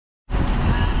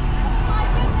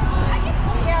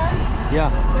Yeah.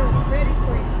 We're ready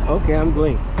for you. Okay, I'm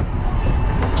going.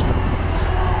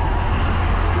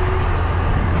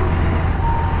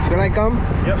 Should I come?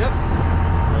 Yep.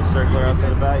 Circle around to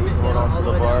the back. You can hold on to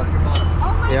the bar.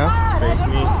 Oh my Yeah. God, Face I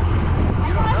don't me. know.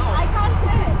 I can't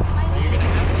sit. My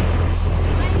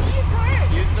knees hurt.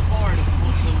 Use the bar to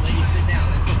let you sit down.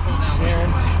 It's a pull down.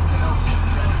 Karen. I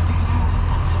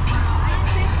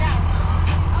sit down.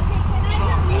 Okay, can I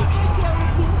just leave this here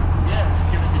with you? Yeah,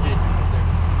 give it to Jason right there.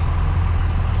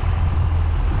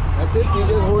 That's it? You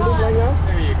just hold it like that?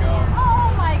 There you go. Oh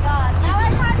my God, now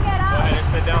I can't get Go up. ahead and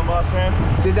sit down, boss man.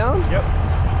 Sit down? Yep.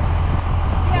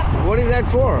 Yeah. What is that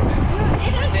for? It'll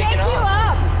Take take it you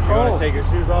off. up. You want to take your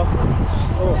shoes off? Oh.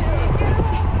 Oh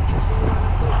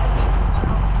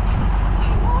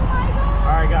my God.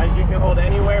 Alright guys, you can hold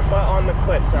anywhere but on the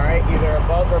clips, alright? Either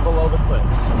above or below the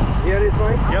clips. Here is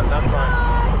fine? Yep, that's fine.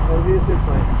 Oh, this is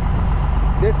fine.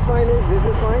 This fine is, this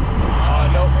is fine?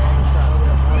 Nope, on the strap.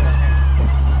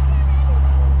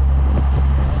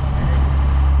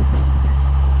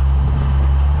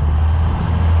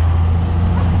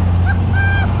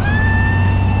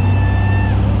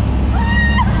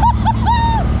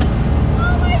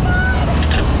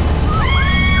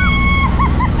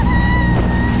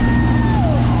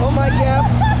 Oh,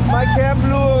 my cap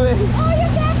blew away. Oh, you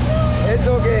can't do it. It's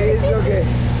okay, it's okay.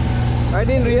 I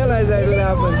didn't realize that would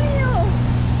happen.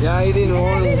 Yeah, I didn't I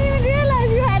want didn't even realize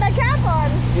you had a cap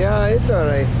on. Yeah, it's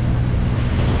alright.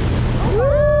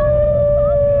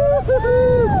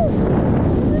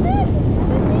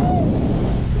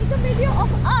 Take a video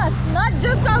of us, not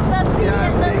just of the sea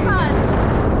Yeah, and the I'm sun.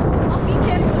 Okay,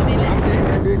 careful,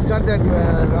 relax. It's got that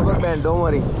rubber band, don't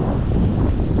worry.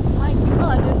 My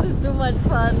God, this is too much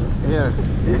fun. Here,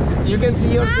 you can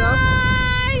see yourself.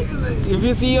 Hi! If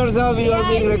you see yourself, you are Yeah,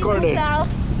 being I see recorded. yourself.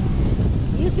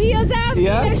 You see yourself?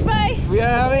 Yes, Yes, bye. we are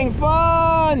having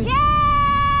fun. Yeah!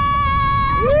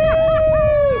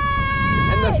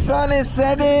 And the sun is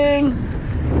setting.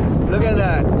 Look at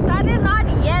that. Sun is not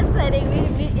yet setting.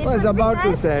 It Oh, it's would be about to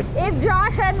nice set. if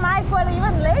Josh and Mike were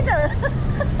even later.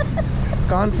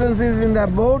 Constance is in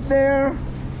that boat there.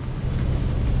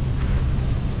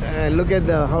 Look at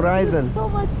the horizon. So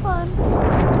much fun.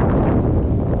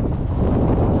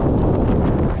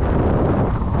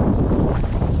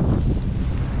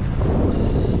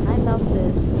 I love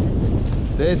this.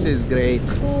 This is great.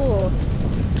 Cool.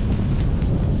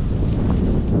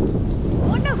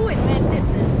 Wonder who invented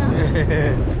this, huh?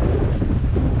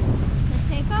 The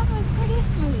takeoff was pretty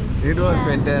smooth. It was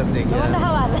fantastic. I wonder Yeah.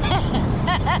 how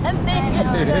I think it's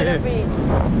gonna be.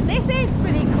 They say it's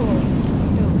pretty cool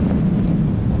too.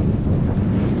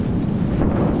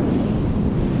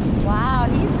 Wow,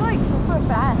 he's going super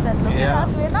fast, and look Yeah. at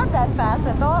us, we're not that fast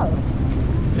at all.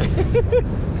 So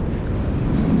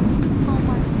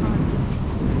much fun.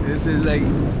 This is like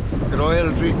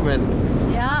royal treatment.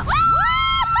 Yeah.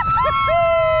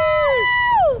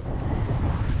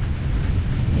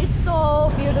 It's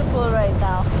so beautiful right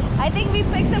now. I think we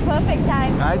picked the perfect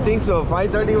time. I think so.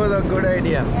 5:30 was a good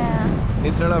idea Yeah,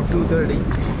 instead of 2:30.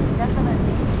 definitely.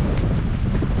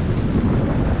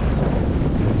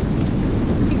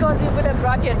 Because you could have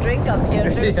brought your drink up here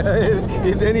too.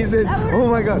 Yeah. Then he says, "Oh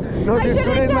my God, no! I shouldn't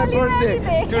Today's my tell you first day.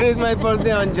 anything." Today's my first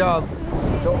day on job."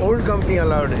 The old company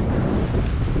allowed it.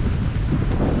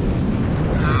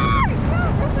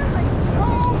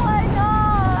 Oh my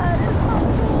God, it's so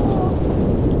cool.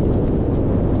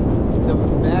 The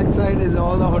backside is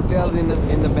all the hotels in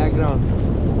the background.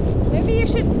 Maybe you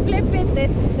should flip it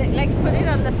like put it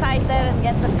on the side there and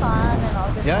get the sun and all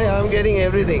this. Yeah, I'm getting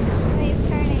everything. He's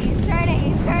turning, he's turning,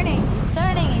 he's turning, he's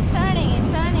turning, he's turning, he's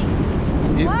turning.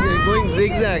 He's Wow, going you can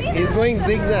zigzag. see He's the going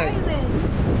horizon. zigzag.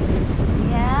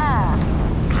 Yeah.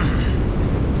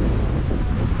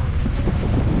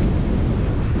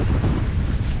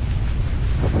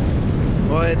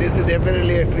 Boy, this is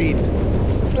definitely a treat.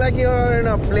 It's like you're in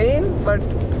a plane, but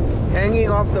hanging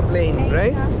off the plane,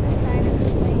 right? Hanging off the side of the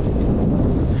plane.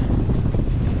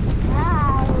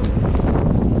 Wow.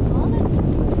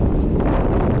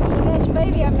 Honestly,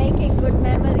 baby, are making good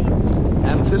memories.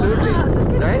 Absolutely, Wow, look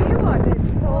at right? Clearwater. It's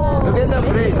so Look at the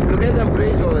big. bridge. Look at the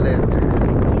bridge over there. Yeah.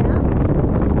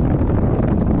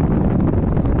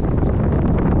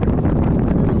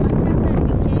 So the one time that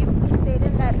we came, we stayed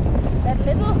in that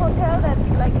little hotel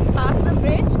that's like past the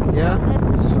bridge. Yeah, That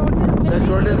shortest building.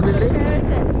 shortest building?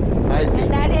 Sheraton. I see.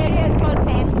 And that area is called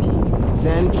Sand Key.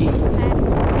 Sand Key. And that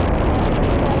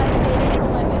hotel I stayed in for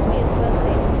my 50th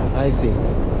birthday. I see.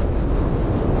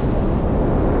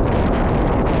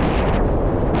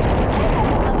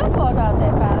 Another boat out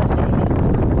there, parasailing.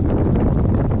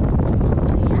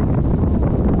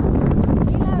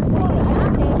 Yeah. We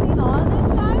are taking all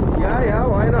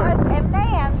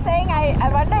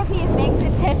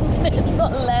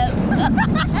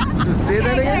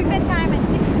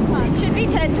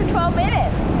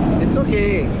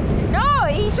okay. No,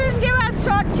 he shouldn't give us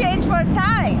short change for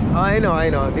time. I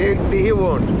know. He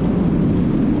won't.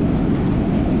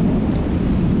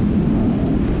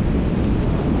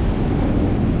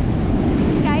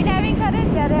 Skydiving kare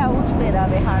tyare ouch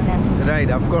peraave harness. Right,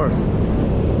 of course.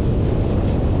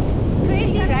 It's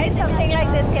crazy, right? Something like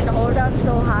this can hold on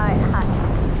so high.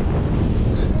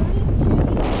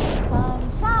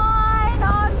 Sunshine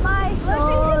on my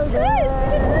shoulder.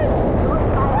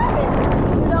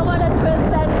 You don't want to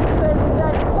twist and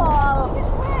fall.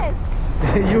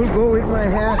 You'll go with my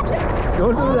hat.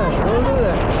 Don't do that. Don't do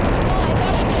that.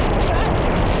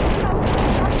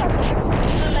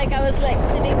 Like I was like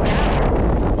sitting down.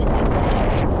 This is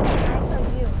nice of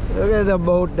you. Look at the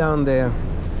boat down there.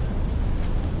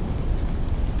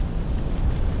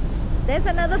 There's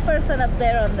another person up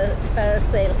there on the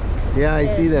parasail. Yeah, I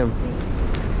see them.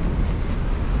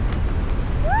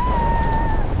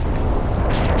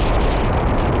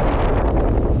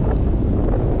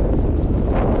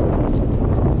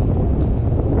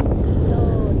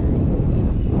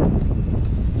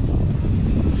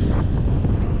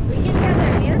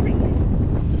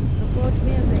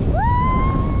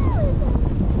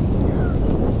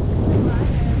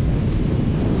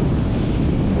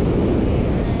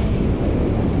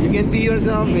 You can see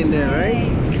yourself in there, right?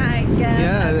 I guess.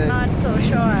 Yeah, I'm not so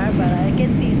sure, but I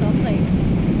can see something.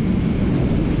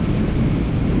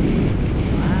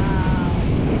 Wow.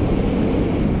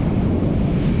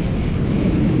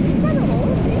 Look at the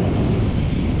whole thing.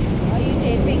 Are you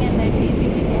taping and then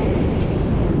taping again?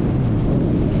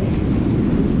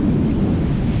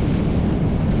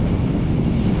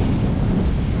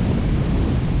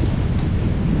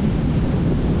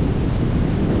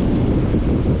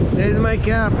 There's my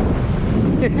cap.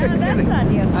 No, that's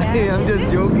not your cap. I'm is just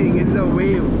it? joking. It's a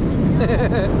wave.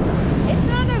 It's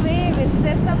not a wave.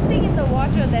 There's something in the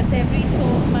water that's every so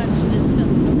much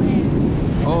distance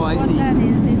away. Oh, I What see. that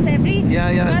is? It's every.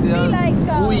 Yeah. Must be like.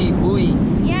 Buoy.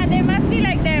 Yeah, there must be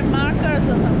like their markers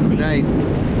or something. Right.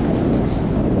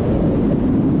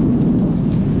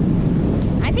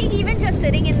 I think even just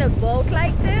sitting in the boat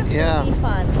like this Yeah. would be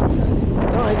fun.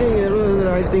 No, I think it was the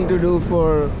right thing to do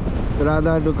for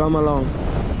Radha to come along.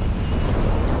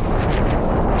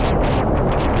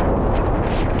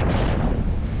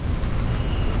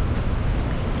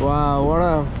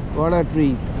 Wow, what a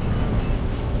treat.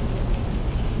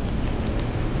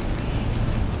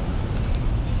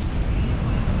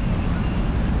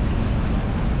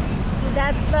 So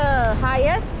that's the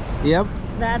Hyatt. Yep.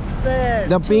 That's the.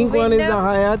 The two pink one is the window-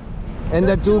 Hyatt, and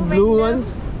the two blue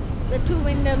windows. ones. The two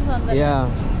windows on the. Yeah.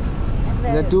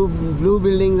 And The two blue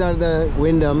buildings are the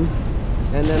Wyndham,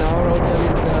 and then our hotel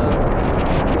is the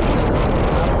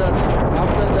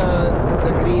after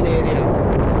the green area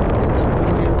is the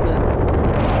Blue Hilton.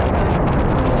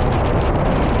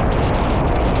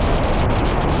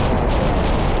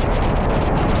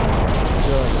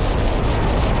 Sure.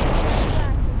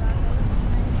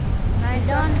 Nice.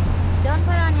 Don't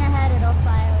put on your head, it'll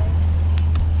fly away.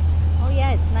 Oh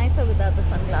yeah, it's nicer without the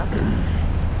sunglasses.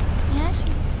 Yes.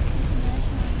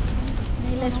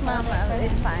 Neelish Mama,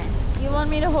 it's fine. You want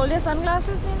me to hold your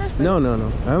sunglasses, Neelish? No.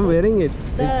 I'm wearing it.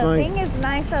 The It's fine. thing is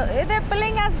nicer. They're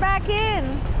pulling us back in.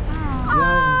 Oh.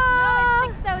 Yeah. No,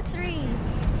 it's 6:03.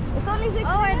 It's only 6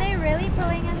 Oh, are they really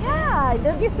pulling us in? Yeah,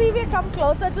 don't you see we come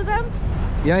closer to them?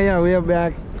 Yeah, we are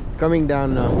back, coming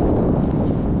down now.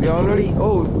 We already.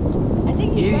 Oh, I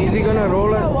think is he gonna roll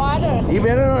the it? water. He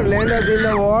better not land us in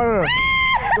the water.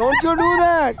 Don't you do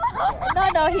that?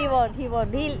 No, he won't.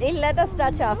 He'll let us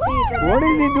touch our feet. What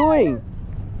is he doing?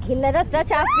 He'll let us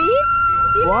touch our feet?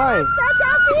 He'll Why? let us touch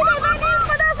our feet and then he'll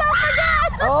put us up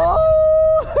again. Oh!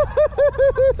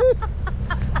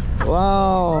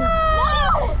 Wow. No!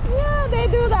 Yeah, they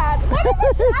do that. What if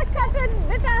a shark cut in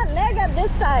with our leg at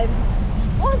this time?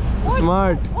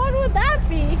 Smart. What would that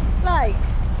be like?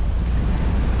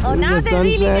 Oh, This is now the they're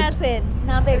reeling sunset. us in.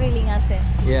 Now they're reeling us in.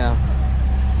 Yeah.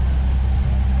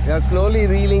 They are slowly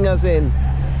reeling us in.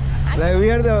 Like we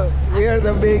are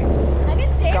the big I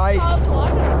didn't taste Kite. salt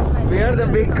water. we are the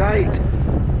big kite.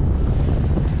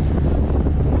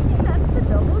 That's the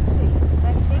double tree.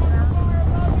 That big round.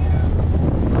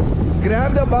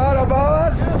 Grab the bar above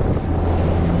us.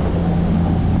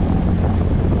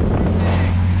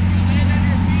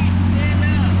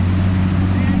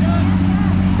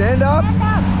 Stand up. Stand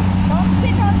up. Don't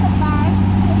sit on the bar.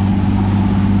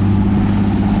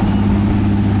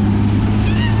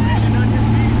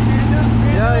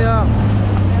 Yeah.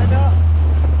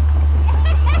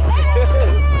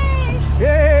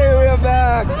 Hey, we are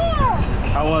back.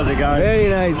 How was it, guys?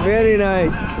 Very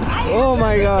nice. Oh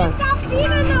my God. Pick up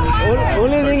deep in the water.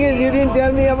 Only thing is you didn't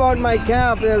tell me about my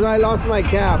cap. That's why I lost my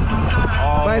cap.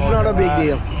 But it's not a big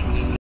deal.